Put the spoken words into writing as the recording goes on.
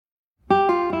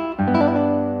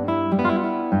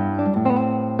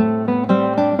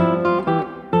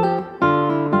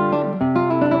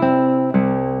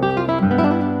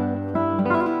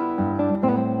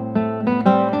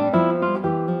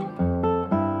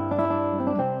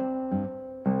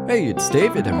Hey, it's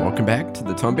David, and welcome back to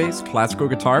the Tone-Based Classical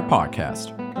Guitar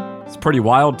Podcast. It's pretty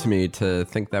wild to me to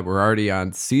think that we're already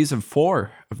on season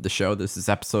 4 of the show. This is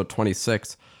episode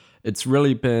 26. It's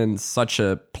really been such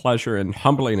a pleasure and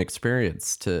humbling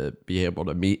experience to be able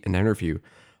to meet and interview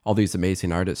all these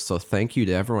amazing artists. So thank you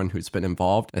to everyone who's been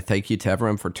involved, and thank you to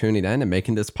everyone for tuning in and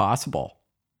making this possible.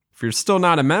 If you're still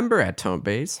not a member at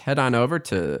Tone-Based, head on over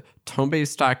to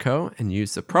tonebased.co and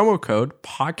use the promo code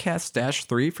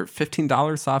podcast-3 for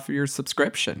 $15 off of your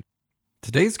subscription.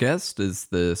 Today's guest is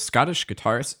the Scottish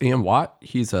guitarist Ian Watt.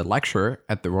 He's a lecturer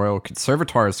at the Royal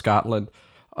Conservatoire of Scotland,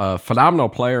 a phenomenal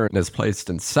player, and has placed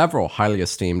in several highly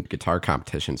esteemed guitar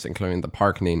competitions, including the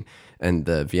Parkening and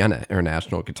the Vienna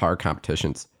International Guitar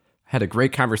Competitions. Had a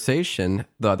great conversation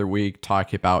the other week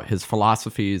talking about his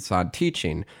philosophies on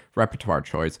teaching, repertoire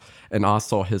choice, and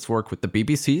also his work with the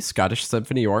BBC Scottish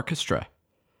Symphony Orchestra.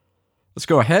 Let's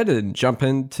go ahead and jump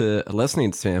into a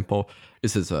listening sample.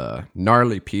 This is a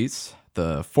gnarly piece,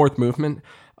 the fourth movement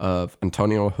of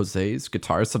Antonio José's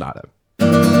Guitar Sonata.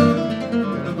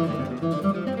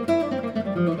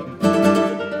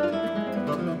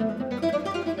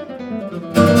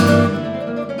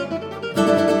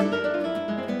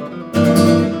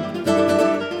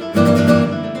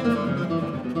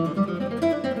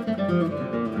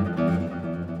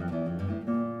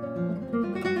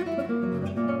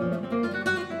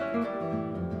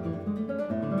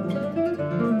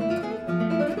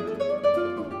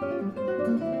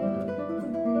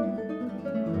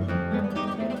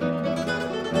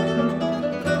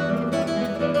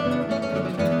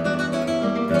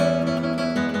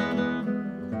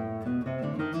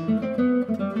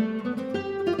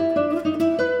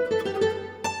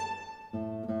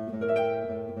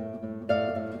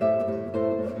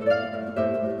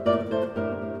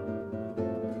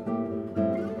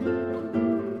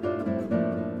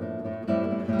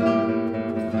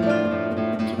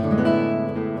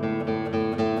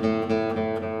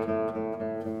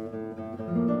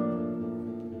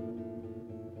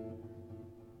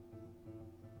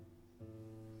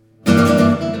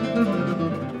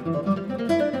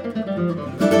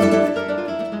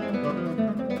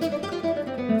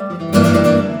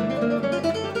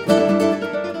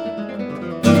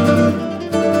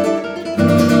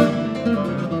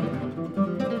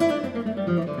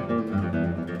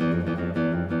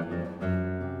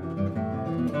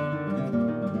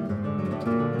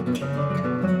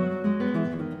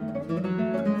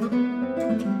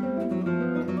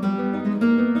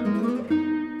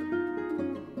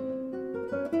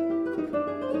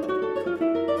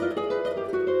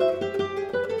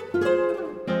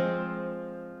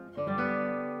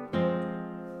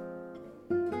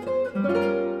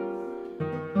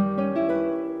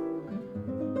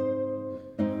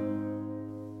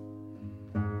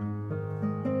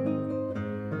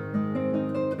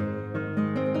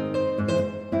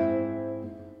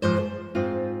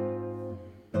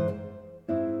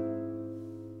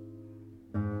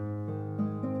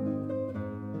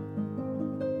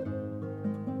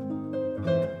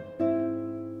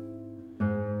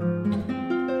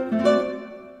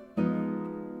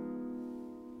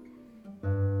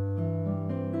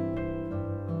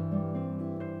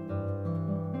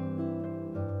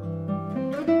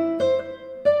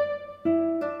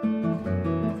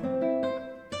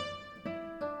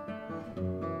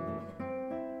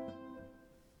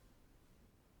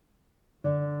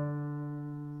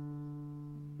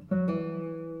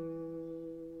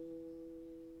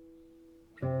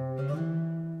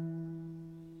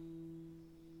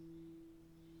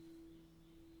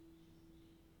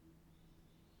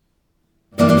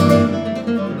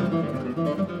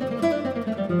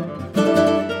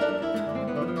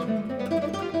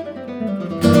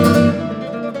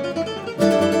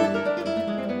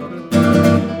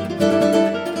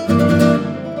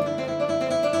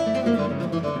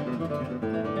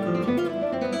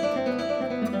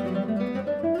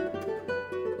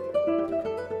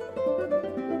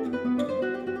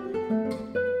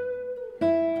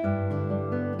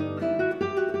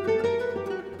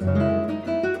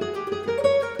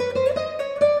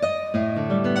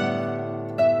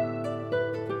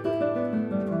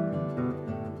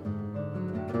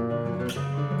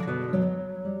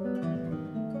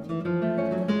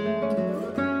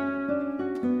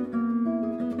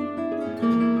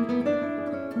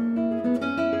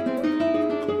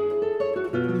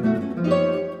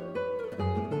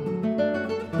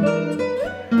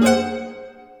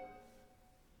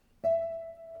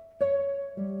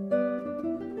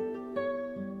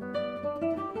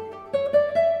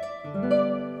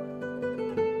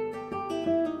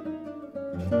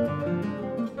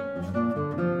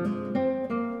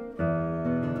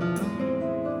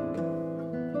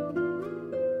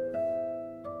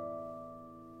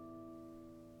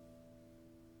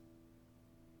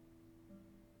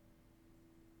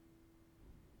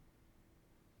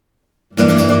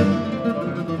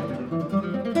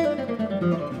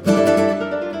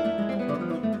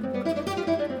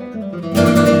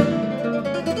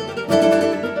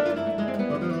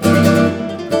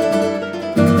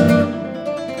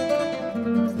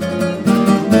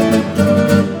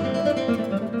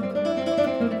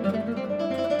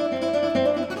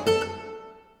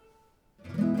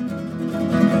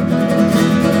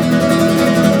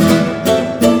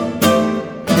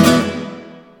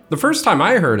 first time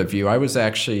I heard of you, I was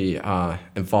actually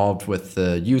involved with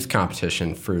the youth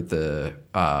competition for the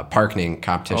parkening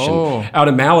competition out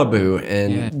in Malibu,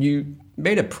 and you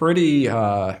made a pretty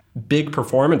big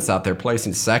performance out there,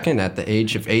 placing second at the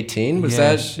age of 18. Was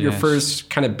that your first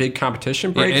kind of big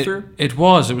competition breakthrough? It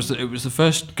was. It was the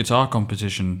first guitar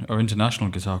competition or international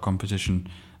guitar competition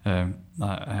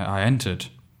I entered.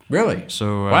 Really?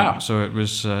 So wow. So it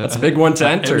was. That's a big one to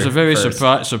enter. It was a very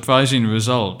surprising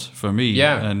result for me.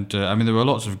 Yeah. And I mean, there were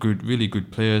lots of really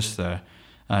good players there,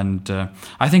 and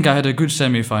I think I had a good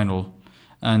semi-final,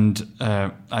 and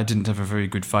I didn't have a very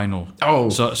good final. Oh.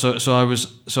 So I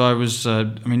was. I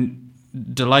mean,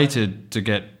 delighted to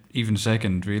get even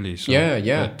second, really. So,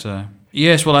 yeah. But,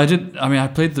 yes, well, I did. I mean, I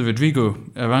played the Rodrigo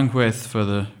Aranjuez for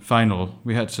the final.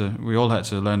 We all had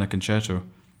to learn a concerto.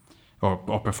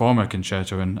 Or perform a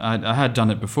concerto, and I had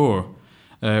done it before,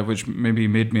 which maybe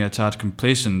made me a tad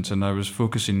complacent, and I was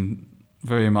focusing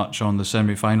very much on the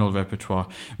semi-final repertoire,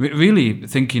 really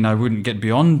thinking I wouldn't get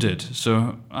beyond it.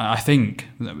 So I think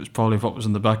that was probably what was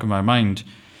in the back of my mind.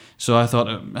 So I thought,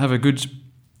 have a good,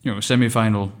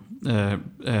 semi-final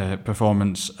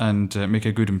performance and make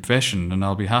a good impression, and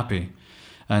I'll be happy.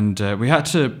 And we had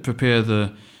to prepare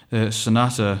the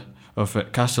sonata of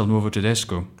Castelnuovo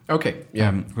Tedesco. Okay,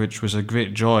 yeah. Which was a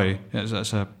great joy.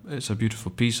 It's a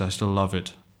beautiful piece. I still love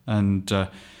it. And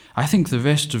I think the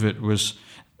rest of it was,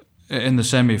 in the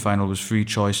semi-final, was free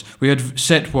choice. We had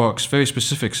set works, very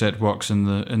specific set works in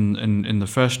the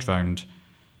first round.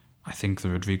 I think the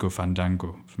Rodrigo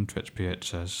Fandango from Tres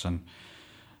Piezas, and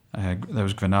there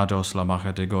was Granados, La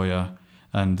Maja de Goya,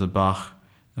 and the Bach,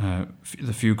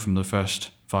 the fugue from the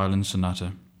first violin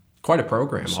sonata. Quite a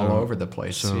program all over the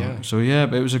place. So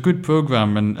it was a good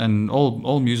program, and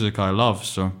all music I love.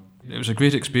 So it was a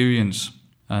great experience,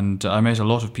 and I met a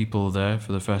lot of people there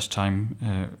for the first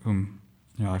time, whom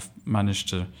I've managed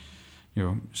to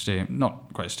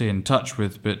not quite stay in touch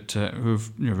with, but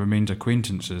who've remained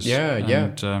acquaintances.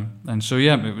 And so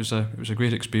it was a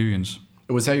great experience.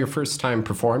 Was that your first time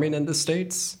performing in the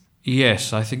States?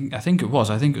 Yes, I think it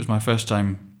was. I think it was my first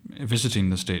time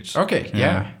visiting the States. Okay,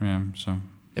 yeah. So.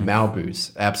 And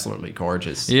Malibu's absolutely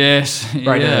gorgeous. Yes,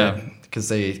 right. Because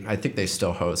I think they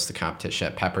still host the competition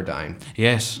at Pepperdine.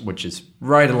 Yes, which is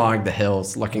right along the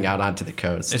hills, looking out onto the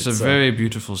coast. It's a very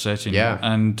beautiful setting. Yeah,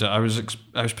 and I was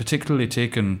particularly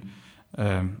taken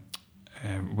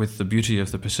with the beauty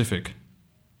of the Pacific,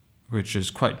 which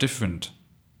is quite different.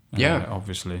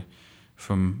 Obviously,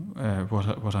 from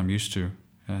what I'm used to.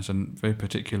 It's a very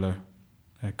particular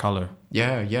color.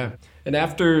 Yeah. And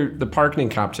after the parkening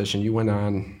competition, you went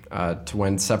on to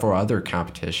win several other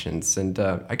competitions. And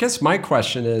I guess my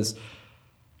question is,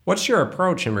 what's your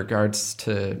approach in regards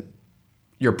to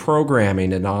your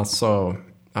programming, and also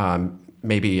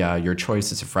maybe your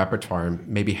choices of repertoire, and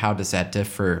maybe how does that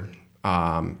differ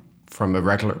from a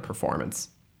regular performance?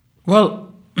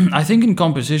 Well, I think in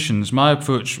competitions, my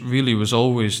approach really was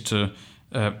always to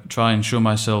try and show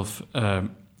myself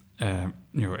in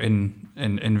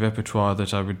repertoire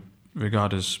that I would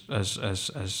regard as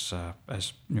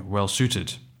well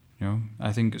suited.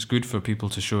 I think it's good for people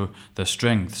to show their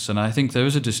strengths, and I think there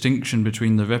is a distinction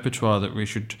between the repertoire that we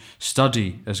should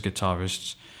study as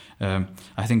guitarists.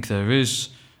 I think there is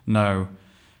now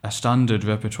a standard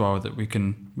repertoire that we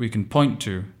can point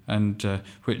to, and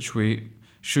which we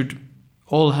should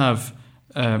all have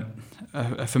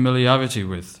a familiarity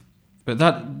with. But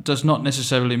that does not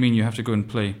necessarily mean you have to go and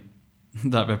play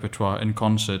that repertoire in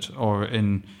concert or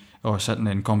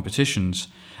certainly in competitions.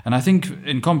 And I think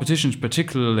in competitions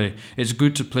particularly, it's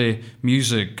good to play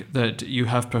music that you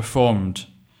have performed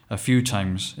a few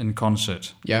times in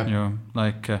concert. Yeah.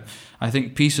 I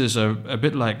think pieces are a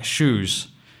bit like shoes,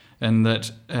 in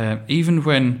that even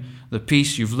when the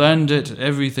piece, you've learned it,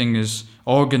 everything is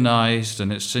organized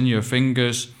and it's in your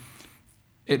fingers,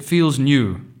 it feels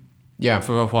new. Yeah.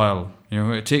 For a while.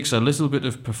 It takes a little bit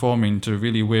of performing to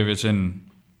really wear it in.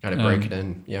 Gotta break it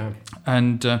in, yeah.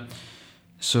 And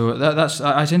so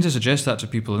I tend to suggest that to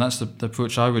people, and that's the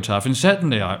approach I would have. And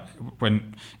certainly,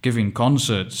 when giving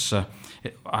concerts,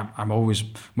 I'm always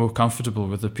more comfortable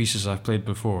with the pieces I've played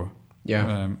before.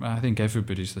 Yeah. I think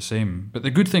everybody's the same. But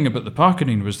the good thing about the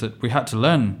parkening was that we had to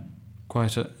learn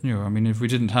quite a, if I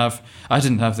didn't have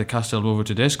the Castelnuovo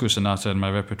Tedesco sonata in my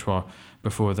repertoire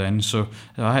before then, so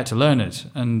I had to learn it.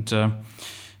 And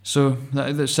so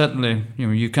that certainly,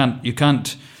 you can't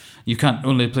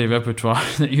only play repertoire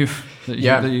that you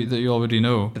already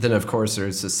know. But then, of course,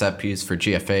 there's a set piece for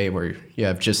GFA where you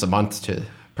have just a month to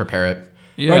prepare it.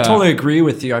 Yeah. But I totally agree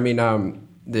with you. I mean,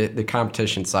 the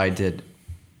competitions I did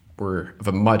were of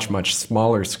a much, much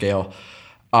smaller scale.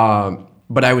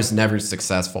 but I was never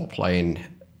successful playing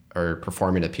or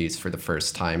performing a piece for the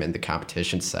first time in the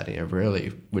competition setting. It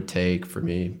really would take for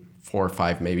me 4 or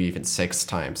 5, maybe even 6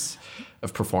 times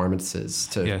of performances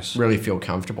to really feel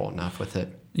comfortable enough with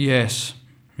it. Yes,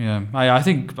 yeah. I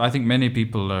think many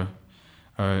people are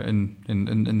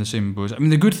in the same boat. I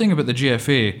mean, the good thing about the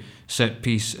GFA set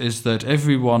piece is that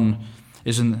everyone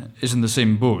is in the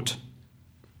same boat.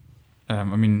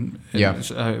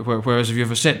 Whereas if you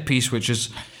have a set piece which is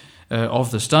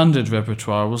of the standard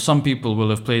repertoire, well, some people will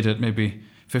have played it maybe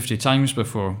 50 times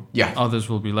before. Yeah. Others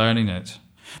will be learning it.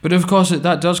 But of course,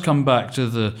 that does come back to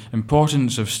the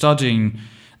importance of studying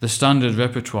the standard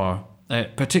repertoire.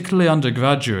 Particularly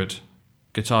undergraduate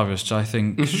guitarists, I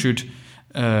think,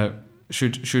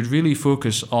 should really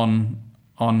focus on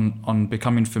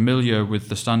becoming familiar with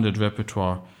the standard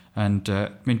repertoire, and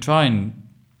try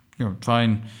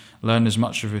and learn as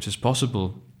much of it as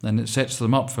possible. Then it sets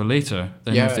them up for later.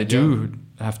 Then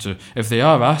if they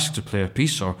are asked to play a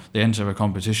piece, or they enter a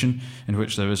competition in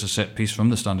which there is a set piece from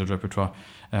the standard repertoire,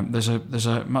 there's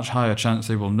a much higher chance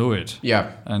they will know it.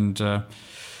 Yeah. And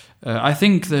I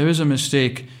think there is a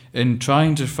mistake in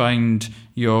trying to find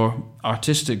your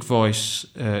artistic voice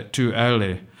too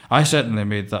early. I certainly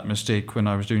made that mistake when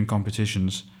I was doing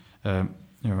competitions,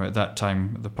 at that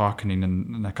time, the Parkening,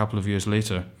 and a couple of years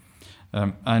later.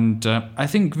 I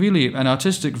think really an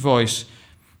artistic voice,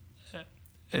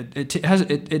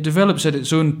 it develops at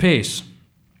its own pace,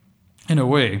 in a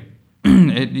way.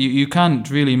 You can't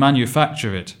really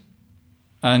manufacture it.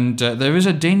 And there is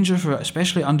a danger for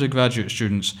especially undergraduate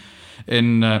students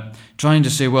in trying to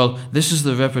say, well, this is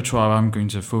the repertoire I'm going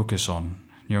to focus on.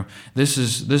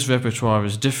 This repertoire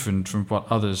is different from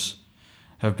what others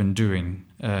have been doing,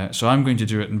 so I'm going to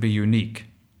do it and be unique.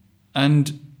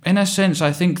 And in a sense,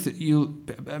 I think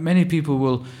that many people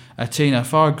will attain a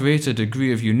far greater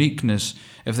degree of uniqueness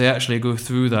if they actually go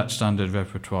through that standard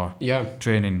repertoire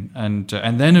training, and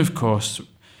then of course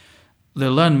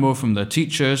they'll learn more from their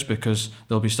teachers because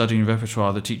they'll be studying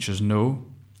repertoire the teachers know,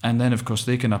 and then of course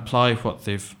they can apply what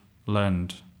they've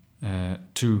learned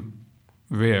to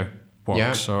rare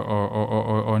works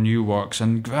or new works,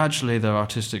 and gradually their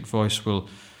artistic voice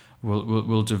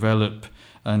will develop,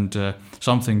 and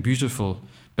something beautiful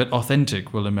but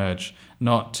authentic will emerge,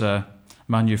 not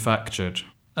manufactured.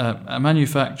 A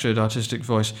manufactured artistic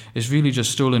voice is really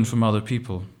just stolen from other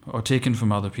people, or taken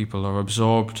from other people, or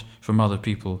absorbed from other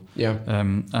people. Yeah.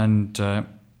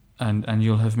 And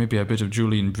you'll have maybe a bit of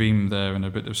Julian Bream there, and a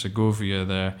bit of Segovia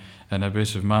there, and a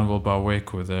bit of Manuel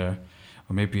Barrueco there,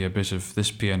 or maybe a bit of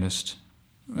this pianist,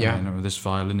 this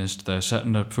violinist there,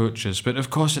 certain approaches. But of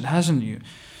course it hasn't.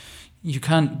 You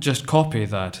can't just copy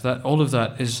that. That all of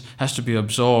that has to be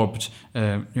absorbed,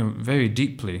 very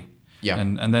deeply. Yeah.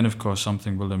 And then of course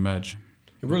something will emerge.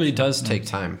 It really does take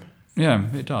time. Yeah,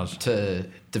 it does. To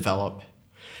develop.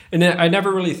 And I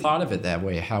never really thought of it that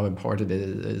way, how important it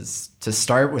is to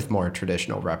start with more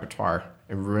traditional repertoire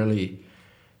and really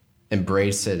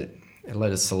embrace it and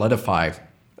let it solidify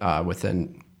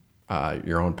within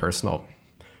your own personal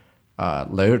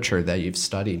literature that you've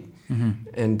studied. Mm-hmm.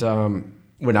 And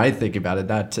when I think about it,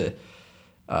 not to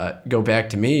go back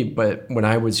to me, but when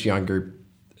I was younger,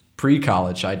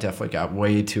 pre-college, I definitely got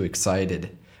way too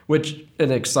excited, which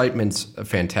an excitement's a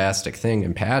fantastic thing,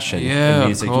 and passion in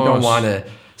music. You don't want to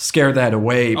scare that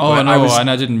away. Oh, but no, and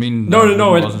I didn't mean...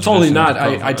 No, totally not.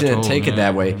 I didn't take it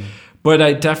that way. But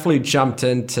I definitely jumped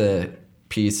into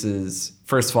pieces,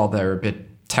 first of all, that are a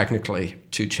bit technically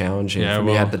too challenging for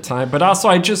me at the time. But also,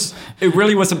 it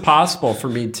really wasn't possible for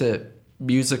me to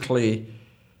musically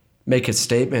make a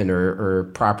statement or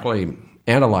properly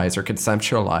analyze or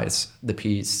conceptualize the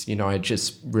piece. I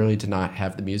just really did not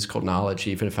have the musical knowledge,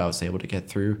 even if I was able to get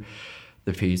through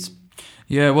the piece.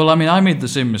 Yeah, well, I mean, I made the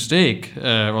same mistake,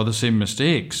 or the same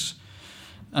mistakes.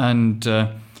 And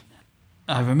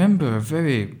I remember a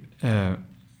very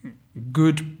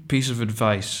good piece of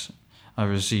advice I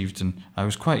received, and I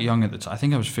was quite young at the time. I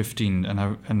think I was 15,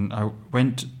 and I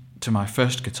went to my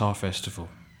first guitar festival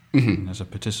as a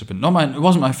participant. It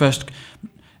wasn't my first...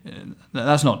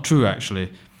 That's not true,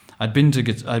 actually. I'd been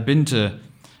to.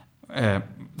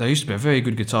 There used to be a very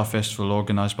good guitar festival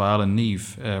organised by Alan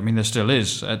Neve. There still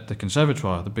is at the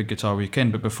Conservatoire, the Big Guitar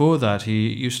Weekend. But before that, he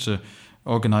used to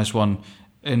organise one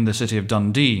in the city of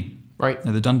Dundee, right?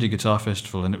 The Dundee Guitar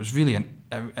Festival, and it was really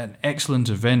an excellent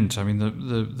event. I mean,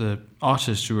 the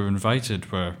artists who were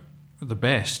invited were the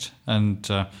best, and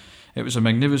it was a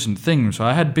magnificent thing. So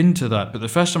I had been to that, but the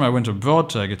first time I went abroad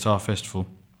to a guitar festival,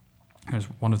 it was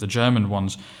one of the German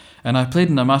ones, and I played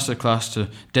in a masterclass to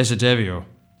Desiderio,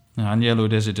 Agnello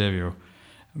Desiderio.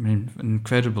 I mean,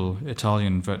 incredible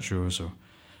Italian virtuoso.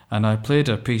 and I played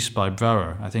a piece by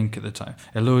Brauer, I think at the time,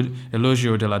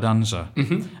 Elogio de la Danza,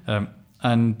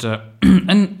 and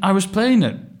I was playing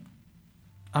it.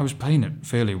 I was playing it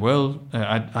fairly well.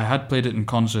 I had played it in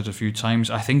concert a few times.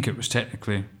 I think it was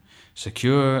technically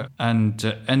secure, and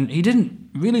he didn't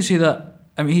really see that.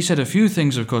 I mean, he said a few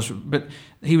things, of course, but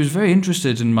he was very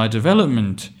interested in my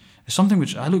development. It's something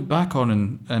which I look back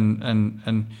on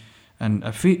and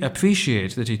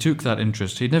appreciate that he took that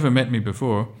interest. He'd never met me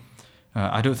before.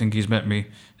 I don't think he's met me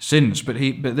since. But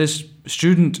this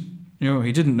student,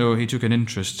 he didn't know he took an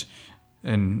interest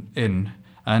in,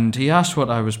 and he asked what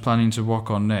I was planning to work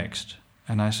on next,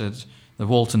 and I said the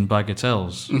Walton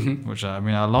Bagatelles, which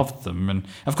I loved them, and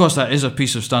of course that is a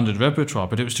piece of standard repertoire,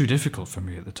 but it was too difficult for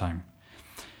me at the time.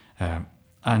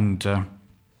 And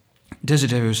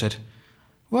Desiderio said,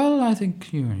 "Well, I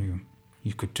think you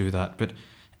could do that, but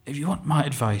if you want my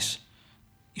advice,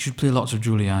 you should play lots of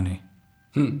Giuliani."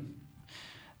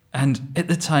 And at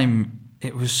the time,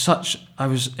 it was such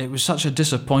a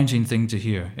disappointing thing to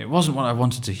hear. It wasn't what I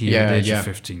wanted to hear at the age of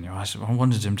 15. I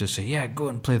wanted him to say, "Yeah, go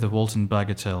and play the Walton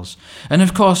Bagatelles." And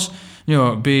of course,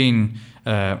 being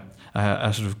a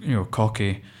sort of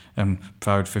cocky and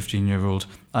proud 15-year-old,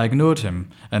 I ignored him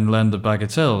and learned the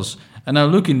Bagatelles. And now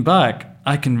looking back,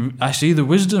 I see the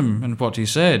wisdom in what he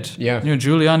said. Yeah.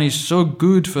 Giuliani's so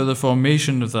good for the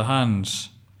formation of the hands,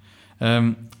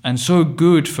 and so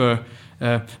good for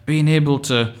being able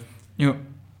to,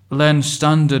 learn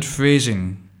standard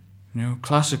phrasing,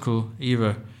 classical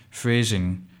era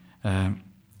phrasing, and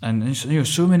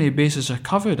so many bases are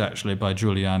covered actually by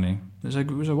Giuliani.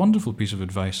 It was a wonderful piece of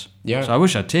advice. Yeah. So I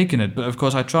wish I'd taken it, but of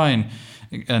course I try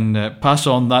and pass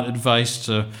on that advice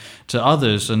to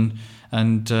others,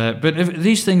 but if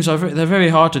these things they're very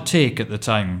hard to take at the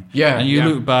time. Yeah. And you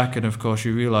look back, and of course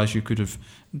you realise you could have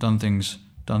done things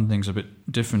a bit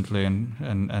differently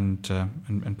and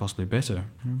possibly better.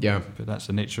 Yeah. But that's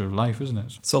the nature of life, isn't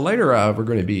it? So later we're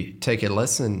going to be taking a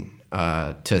listen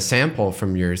to a sample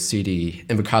from your CD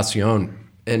Invocazione,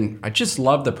 and I just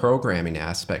love the programming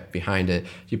aspect behind it.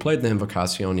 You played the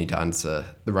Invocazione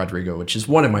Danza, the Rodrigo, which is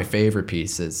one of my favorite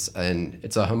pieces, and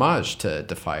it's a homage to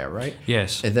Defia, right?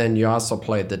 Yes. And then you also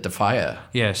played the Defia.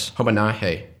 Yes.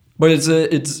 Homenaje. But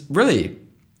it's really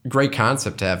great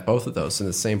concept to have both of those in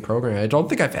the same program. I don't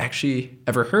think I've actually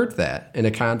ever heard that in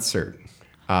a concert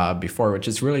before, which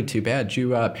is really too bad. Do you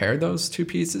pair those two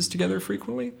pieces together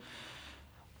frequently?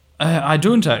 I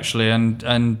don't actually, and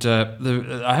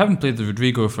I haven't played the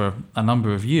Rodrigo for a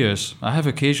number of years. I have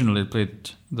occasionally played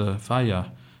the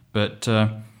Falla, but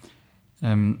I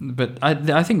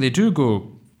think they do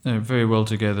go very well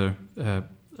together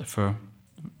for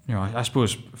I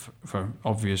suppose for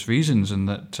obvious reasons, in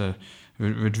that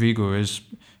Rodrigo is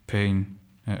paying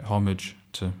homage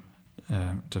to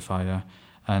Falla,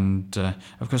 and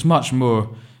of course much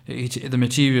more. The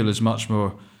material is much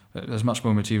more. There's much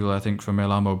more material, I think, from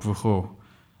El Amo Brujo,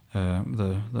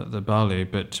 the ballet,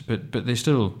 but they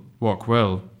still work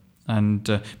well. And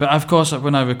but of course,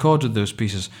 when I recorded those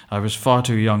pieces, I was far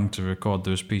too young to record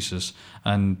those pieces,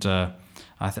 and I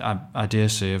dare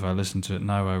say if I listened to it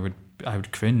now, I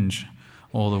would cringe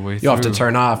all the way through. You'll have to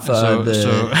turn off Spotify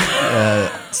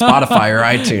or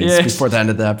iTunes before the end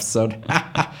of the episode.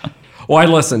 Well, I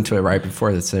listened to it right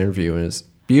before this interview, and it's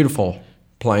beautiful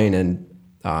playing, and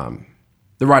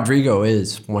the Rodrigo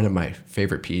is one of my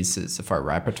favorite pieces of our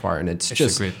repertoire, and it's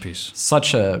just a great piece.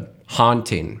 Such a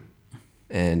haunting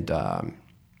and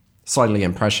slightly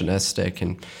impressionistic,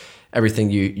 and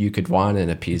everything you could want in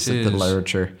a piece of the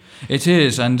literature. It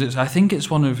is, and I think it's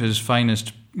one of his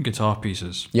finest guitar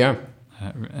pieces. Yeah.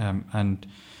 And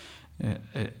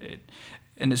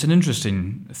it's an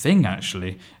interesting thing,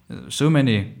 actually. So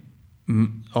many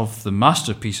of the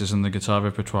masterpieces in the guitar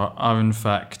repertoire are, in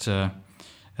fact,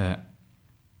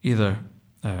 either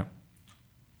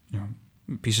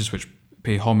pieces which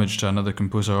pay homage to another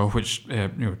composer, or which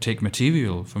take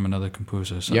material from another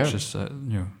composer, such as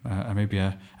maybe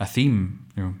a theme.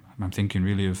 I'm thinking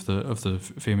really of the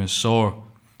famous Soar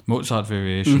Mozart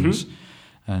variations,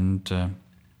 and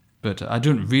but I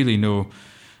don't really know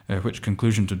which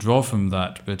conclusion to draw from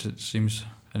that. But it seems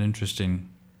an interesting.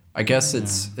 I guess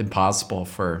it's impossible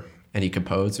for any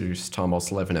composers to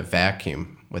almost live in a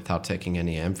vacuum without taking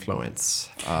any influence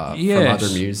from other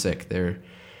music.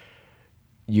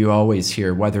 You always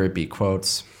hear, whether it be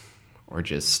quotes or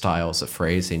just styles of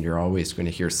phrasing, you're always going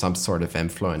to hear some sort of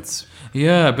influence.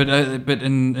 Yeah, but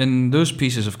in those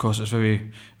pieces, of course, it's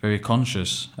very, very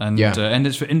conscious, and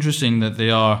it's interesting that they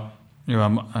are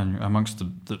amongst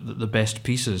the best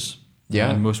pieces,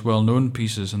 and most well-known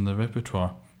pieces in the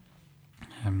repertoire.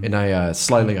 And I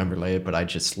slightly unrelated, but I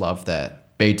just love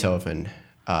that Beethoven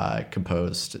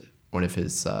composed one of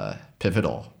his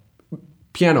pivotal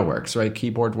piano works, right?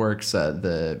 Keyboard works,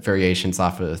 the variations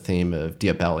off of the theme of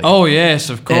Diabelli. Oh, yes,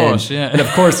 of course, And of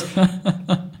course,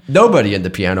 nobody in the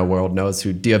piano world knows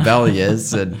who Diabelli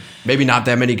is, and maybe not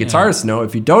that many guitarists know.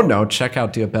 If you don't know, check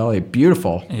out Diabelli.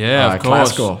 Beautiful, of course,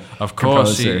 classical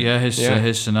composer.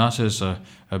 His sonatas are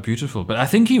beautiful. But I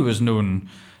think he was known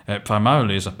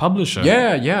primarily as a publisher.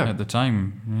 At the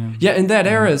time. Yeah, in that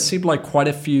era, it seemed like quite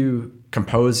a few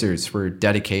composers were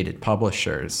dedicated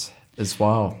publishers as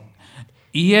well.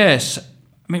 Yes.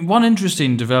 I mean, one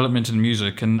interesting development in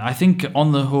music, and I think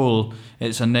on the whole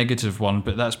it's a negative one,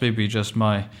 but that's maybe just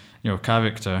my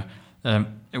character,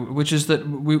 which is that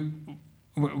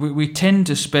we tend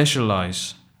to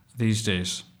specialize these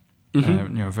days,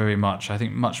 very much. I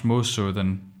think much more so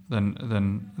than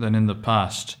in the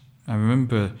past. I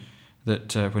remember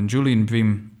that when Julian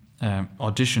Bream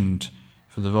auditioned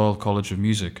for the Royal College of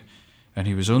Music, and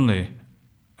he was only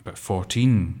about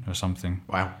 14 or something.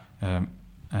 Wow.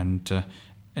 And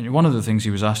one of the things he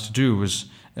was asked to do was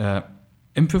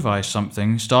improvise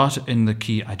something, start in the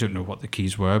key, I don't know what the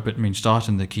keys were, but start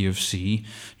in the key of C,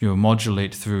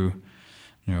 modulate through,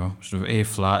 sort of A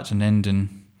flat and end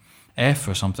in F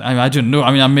or something. I don't know.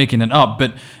 I'm making it up,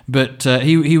 but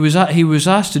he was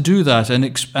asked to do that,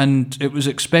 and it was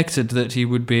expected that he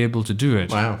would be able to do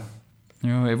it. Wow.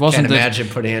 It wasn't. Can't imagine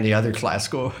putting any other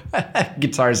classical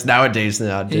guitarists nowadays in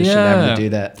the audition having to do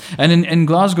that. And in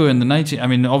Glasgow in the 90s,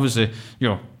 obviously,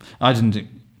 I didn't,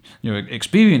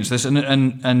 experience this,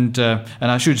 and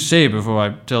I should say before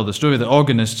I tell the story that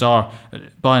organists are,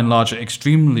 by and large,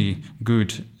 extremely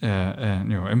good,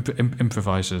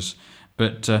 improvisers.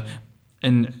 But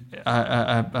in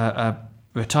a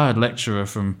retired lecturer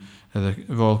from the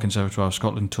Royal Conservatoire of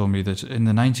Scotland told me that in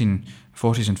the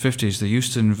 1940s and 50s they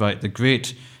used to invite the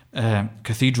great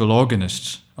cathedral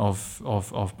organists of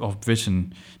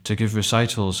Britain to give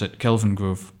recitals at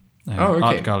Kelvingrove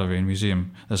Art Gallery and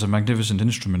Museum. There's a magnificent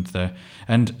instrument there,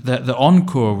 and the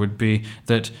encore would be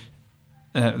that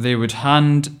they would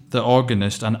hand the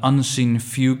organist an unseen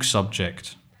fugue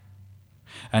subject,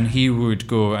 and he would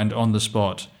go and on the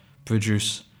spot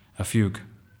produce a fugue.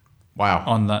 Wow!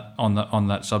 On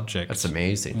that subject. That's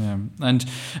amazing. Yeah.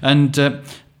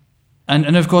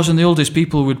 And of course, in the old days,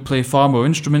 people would play far more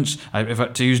instruments.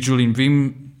 To use Julian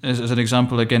Bream as an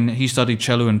example again, he studied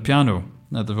cello and piano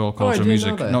at the Royal College of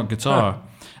Music, not guitar. Huh.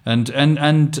 And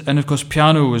of course,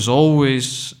 piano was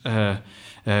always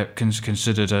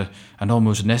considered an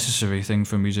almost necessary thing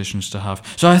for musicians to have.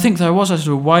 So I think there was a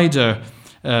sort of wider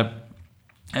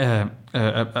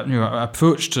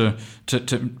approach to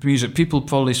music. People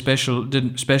probably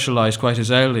didn't specialize quite as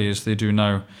early as they do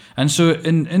now, and so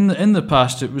in the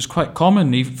past it was quite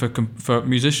common even for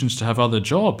musicians to have other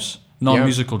jobs,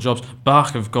 non-musical jobs.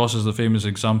 Bach, of course, is the famous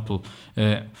example.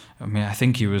 I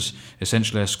think he was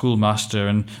essentially a schoolmaster,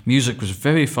 and music was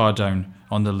very far down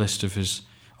on the list of his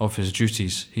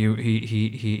duties.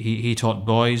 He taught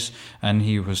boys, and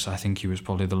I think he was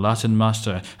probably the Latin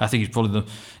master. I think he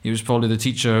was probably the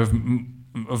teacher of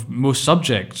most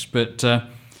subjects. But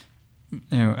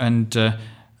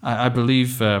I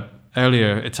believe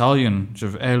earlier Italian,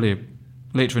 sort of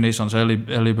late Renaissance,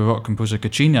 early Baroque composer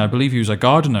Caccini, I believe he was a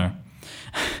gardener,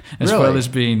 as well as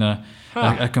being a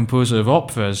composer of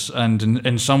operas, and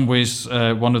in some ways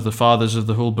one of the fathers of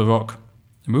the whole Baroque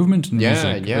movement in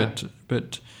music.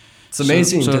 But it's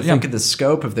amazing to think of the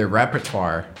scope of their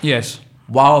repertoire. Yes.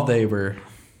 While they were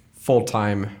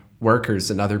full-time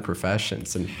workers in other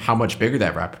professions, and how much bigger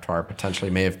that repertoire potentially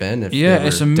may have been if they were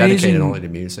dedicated only to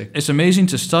music. It's amazing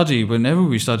to study. Whenever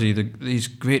we study these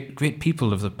great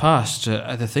people of the past,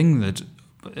 the thing that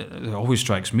always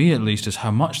strikes me, at least, is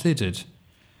how much they did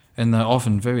in their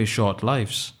often very short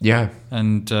lives. Yeah.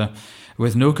 And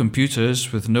with no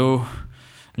computers, with no...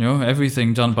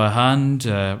 everything done by hand,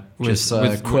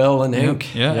 with quill and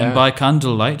ink. And by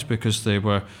candlelight, because they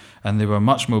were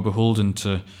much more beholden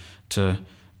to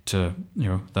the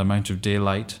amount of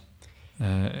daylight.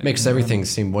 Makes everything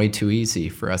seem way too easy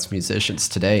for us musicians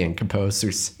today and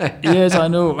composers. Yes, I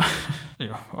know.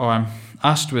 I'm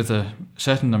asked with a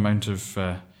certain amount of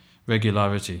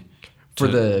regularity for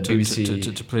the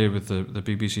BBC to play with the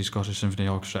BBC Scottish Symphony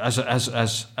Orchestra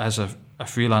as a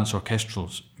freelance orchestral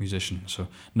musician. So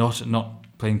not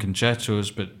playing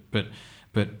concertos, but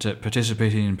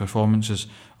participating in performances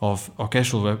of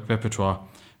orchestral repertoire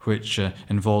which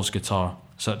involves guitar,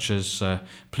 such as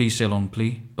Pli Salon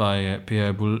Pli by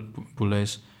Pierre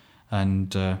Boulez,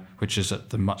 and which is at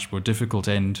the much more difficult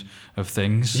end of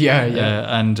things.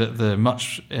 And at the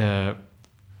much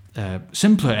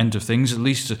simpler end of things, at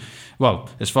least, well,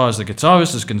 as far as the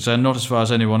guitarist is concerned, not as far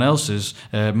as anyone else is,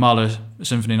 Mahler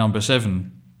Symphony No.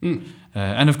 7.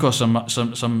 And of course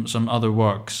some other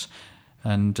works.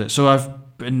 And so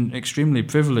I've been extremely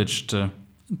privileged to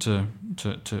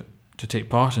take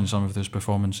part in some of those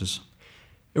performances.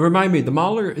 Remind me, the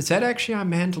Mahler, is that actually on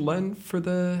mandolin for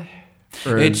the...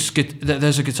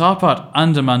 There's a guitar part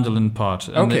and a mandolin part,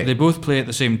 and Okay. they both play at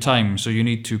the same time, so you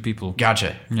need two people.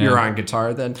 Gotcha. Yeah. You're on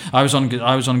guitar then? I was on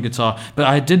guitar, but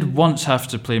I did once have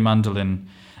to play mandolin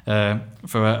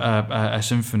for a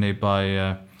symphony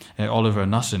by Oliver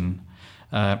Nussin,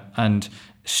 and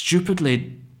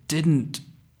stupidly didn't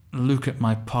look at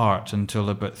my part until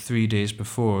about 3 days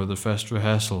before the first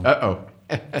rehearsal.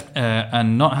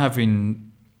 And not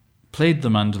having played the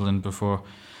mandolin before,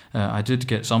 I did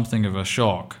get something of a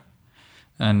shock,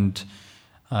 and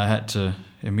I had to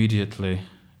immediately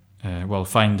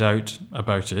find out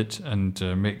about it and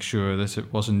make sure that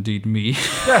it was indeed me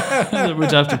that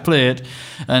would have to play it.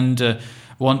 And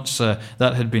once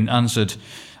that had been answered,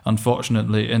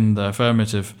 unfortunately, in the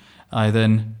affirmative, I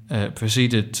then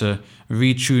proceeded to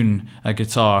retune a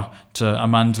guitar to a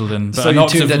mandolin, but So an you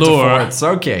octave tuned it to lower, fourths,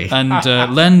 okay. and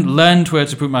learned where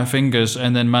to put my fingers,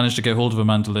 and then managed to get hold of a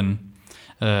mandolin.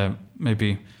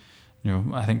 Maybe,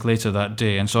 I think later that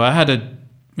day, and so I had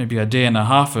maybe a day and a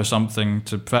half or something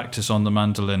to practice on the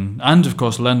mandolin, and of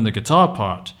course learn the guitar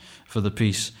part for the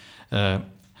piece,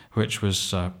 which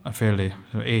was a fairly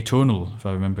atonal, if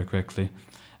I remember correctly,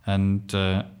 and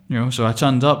so I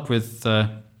turned up with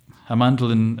a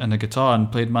mandolin and a guitar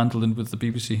and played mandolin with the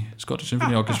BBC Scottish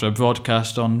Symphony Orchestra,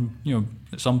 broadcast on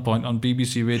at some point on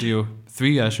BBC Radio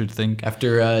 3, I should think.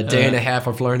 After a day and a half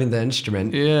of learning the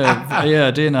instrument. Yeah,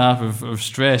 a day and a half of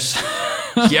stress.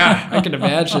 Yeah, I can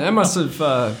imagine. That must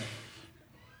have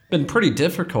been pretty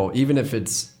difficult, even if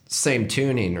it's same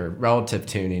tuning or relative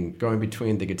tuning, going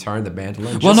between the guitar and the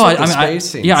mandolin. Well, no,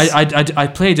 I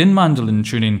played in mandolin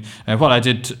tuning. What I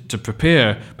did to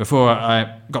prepare before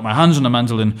I got my hands on a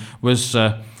mandolin was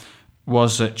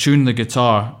tune the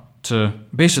guitar to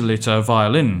a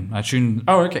violin. I tuned.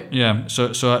 Oh, okay. Yeah.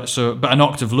 So, but an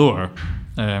octave lower.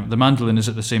 The mandolin is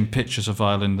at the same pitch as a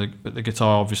violin, but the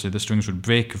guitar, obviously, the strings would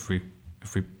break if we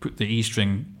put the E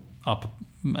string up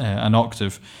an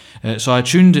octave. So I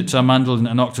tuned it to a mandolin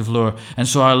an octave lower, and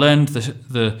so I learned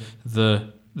the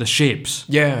shapes.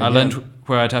 Yeah. I learned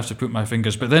where I'd have to put my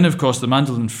fingers. But then, of course, the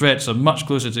mandolin frets are much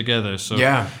closer together, so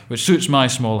which suits my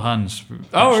small hands.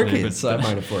 Oh, okay. So that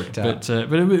might have worked out.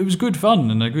 But it was good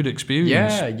fun and a good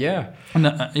experience. Yeah.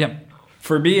 And,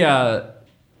 For me, I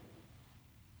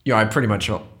pretty much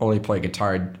only play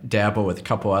guitar, dabble with a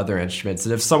couple other instruments.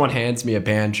 And if someone hands me a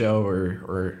banjo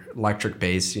or electric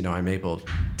bass, I'm able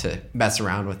to mess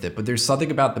around with it. But there's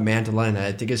something about the mandolin,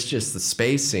 I think it's just the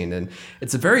spacing. And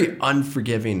it's a very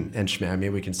unforgiving instrument. I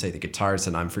mean, we can say the guitar is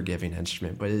an unforgiving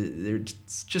instrument, but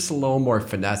it's just a little more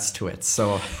finesse to it.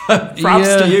 So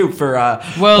props to you for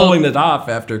pulling it off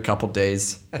after a couple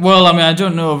days. Well, I mean, I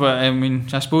don't know, but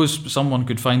I suppose someone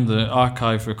could find the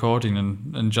archive recording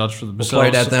and judge for themselves. We'll play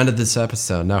it at the end of this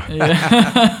episode. No.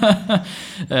 Yeah.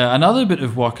 Another bit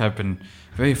of work I've been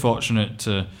very fortunate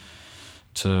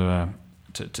to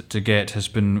get has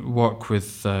been work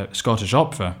with Scottish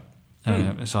Opera.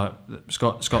 It's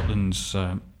Scotland's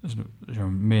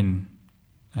main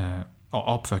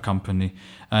opera company,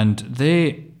 and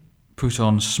they put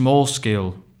on small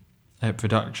scale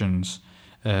productions.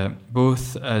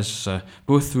 Both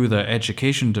through their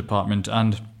education department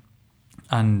and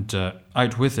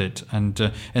out with it.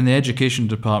 And in the education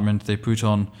department, they put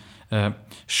on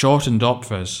shortened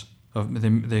operas.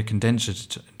 They condense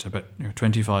it to about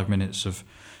 25 minutes of.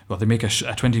 Well, they make a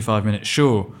 25-minute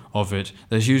show of it.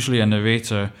 There's usually a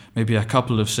narrator, maybe a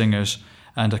couple of singers,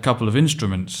 and a couple of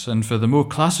instruments. And for the more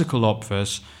classical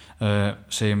operas,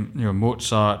 say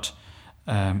Mozart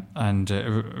and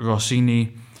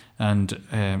Rossini. And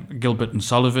Gilbert and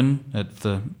Sullivan at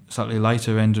the slightly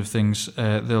lighter end of things,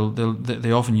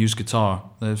 they often use guitar.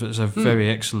 There's a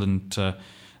very excellent.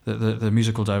 The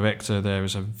musical director there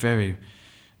is a very,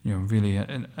 really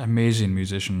an amazing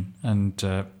musician, and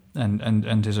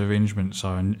his arrangements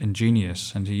are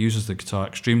ingenious, and he uses the guitar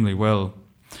extremely well.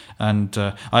 And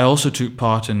I also took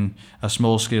part in a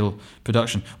small scale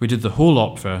production. We did the whole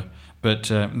opera.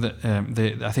 But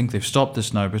I think they've stopped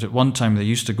this now. But at one time they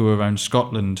used to go around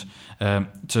Scotland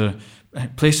to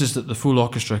places that the full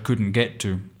orchestra couldn't get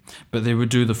to. But they would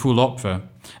do the full opera.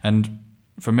 And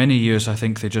for many years I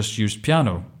think they just used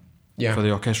piano for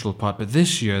the orchestral part. But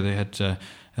this year they had The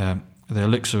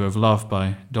Elixir of Love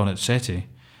by Donizetti.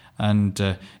 And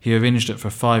he arranged it for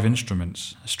 5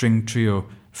 instruments, a string trio,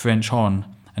 French horn,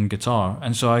 and guitar.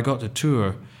 And so I got to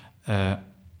tour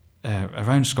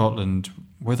around Scotland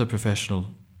with a professional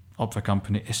opera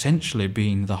company, essentially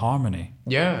being the harmony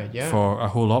for a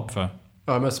whole opera.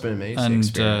 Oh, it must have been an amazing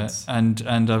experience. And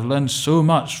I've learned so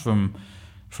much from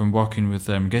working with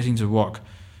them, getting to work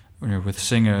with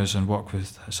singers and work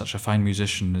with such a fine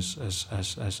musician as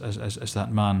that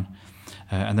man,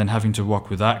 and then having to work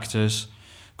with actors.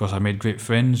 Of course, I made great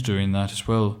friends doing that as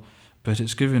well. But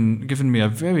it's given me a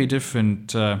very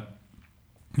different, it's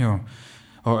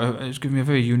given me a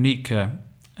very unique,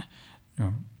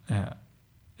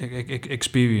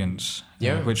 experience.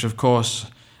 Which of course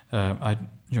I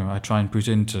try and put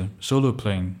into solo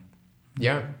playing.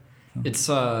 Yeah, it's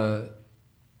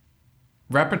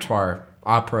repertoire,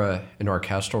 opera and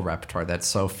orchestral repertoire that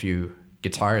so few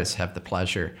guitarists have the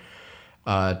pleasure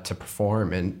to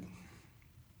perform. And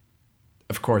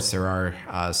of course, there are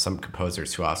some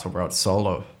composers who also wrote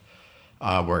solo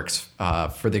works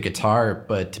for the guitar,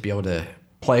 but to be able to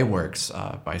play works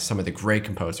by some of the great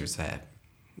composers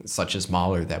such as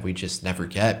Mahler, that we just never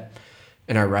get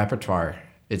in our repertoire,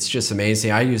 it's just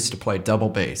amazing. I used to play double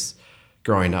bass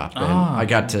growing up, and I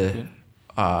got to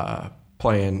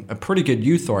play in a pretty good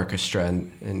youth orchestra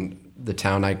in the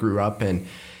town I grew up in.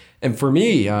 And for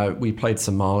me, we played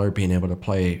some Mahler, being able to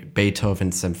play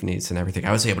Beethoven symphonies and everything.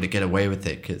 I was able to get away with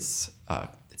it because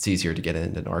it's easier to get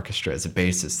into an orchestra as a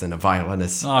bassist than a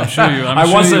violinist. I'm sure you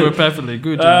were perfectly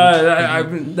good.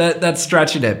 That's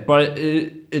stretching it, but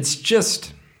it's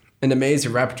just an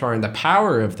amazing repertoire, and the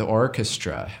power of the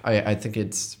orchestra. I think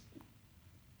it's,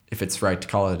 if it's right to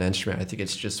call it an instrument, I think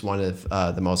it's just one of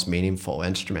the most meaningful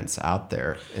instruments out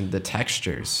there, and the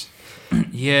textures.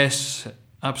 Yes,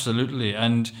 absolutely.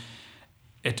 And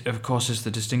it, of course, is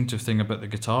the distinctive thing about the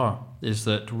guitar, is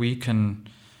that we can,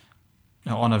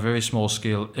 on a very small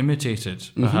scale, imitate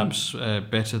it, perhaps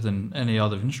better than any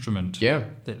other instrument. Yeah.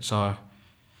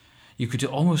 You could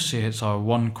almost say it's our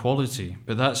one quality,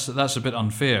 but that's a bit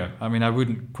unfair. I mean, I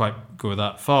wouldn't quite go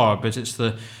that far, but it's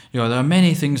there are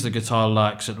many things the guitar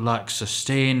lacks. It lacks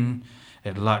sustain,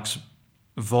 it lacks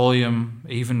volume,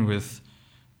 even with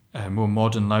more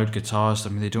modern loud guitars. I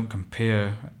mean, they don't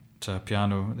compare to a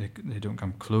piano. They don't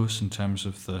come close in terms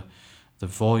of the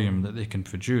volume that they can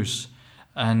produce.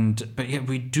 But yet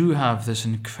we do have this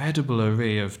incredible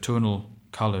array of tonal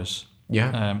colours.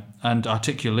 Yeah. And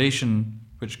articulation,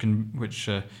 which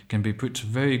can be put to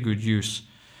very good use.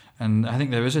 And I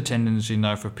think there is a tendency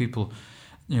now for people,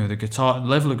 the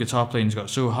level of guitar playing has got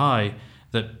so high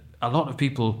that a lot of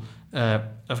people,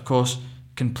 of course,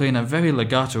 can play in a very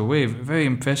legato way, very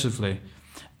impressively.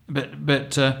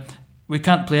 But we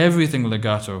can't play everything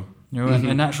legato.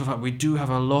 In actual fact, we do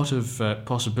have a lot of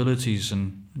possibilities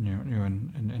in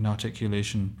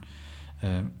articulation,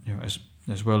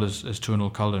 as well as tonal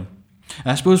colour.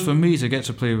 And I suppose for me to get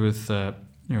to play with,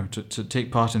 to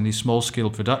take part in these small scale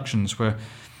productions where,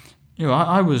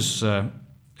 I was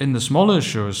in the smaller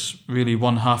shows really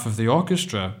one half of the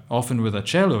orchestra, often with a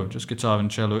cello, just guitar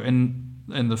and cello.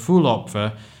 In the full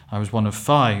opera, I was one of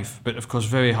 5, but of course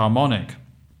very harmonic.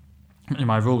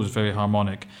 My role was very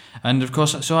harmonic, and of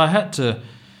course, so I had to,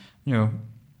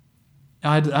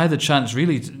 I had the chance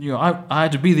really. I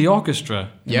had to be the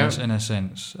orchestra in a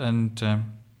sense, and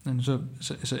so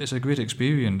it's a great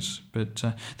experience. But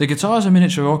the guitar as a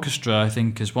miniature orchestra, I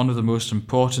think, is one of the most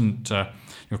important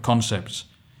concepts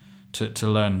to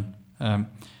learn,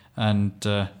 and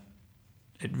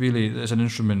it really, as an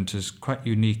instrument, is quite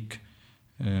unique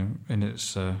in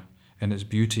its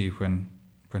beauty when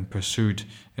pursued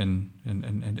in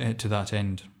to that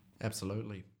end.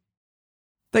 Absolutely.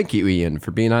 Thank you, Ian,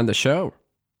 for being on the show.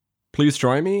 Please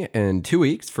join me in 2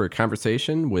 weeks for a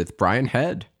conversation with Brian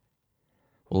Head.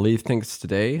 We'll leave things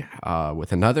today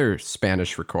with another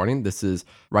Spanish recording. This is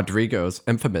Rodrigo's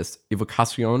infamous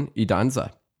Evocación y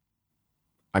Danza.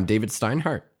 I'm David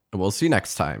Steinhardt, and we'll see you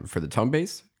next time for the Tone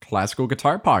Base Classical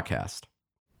Guitar Podcast.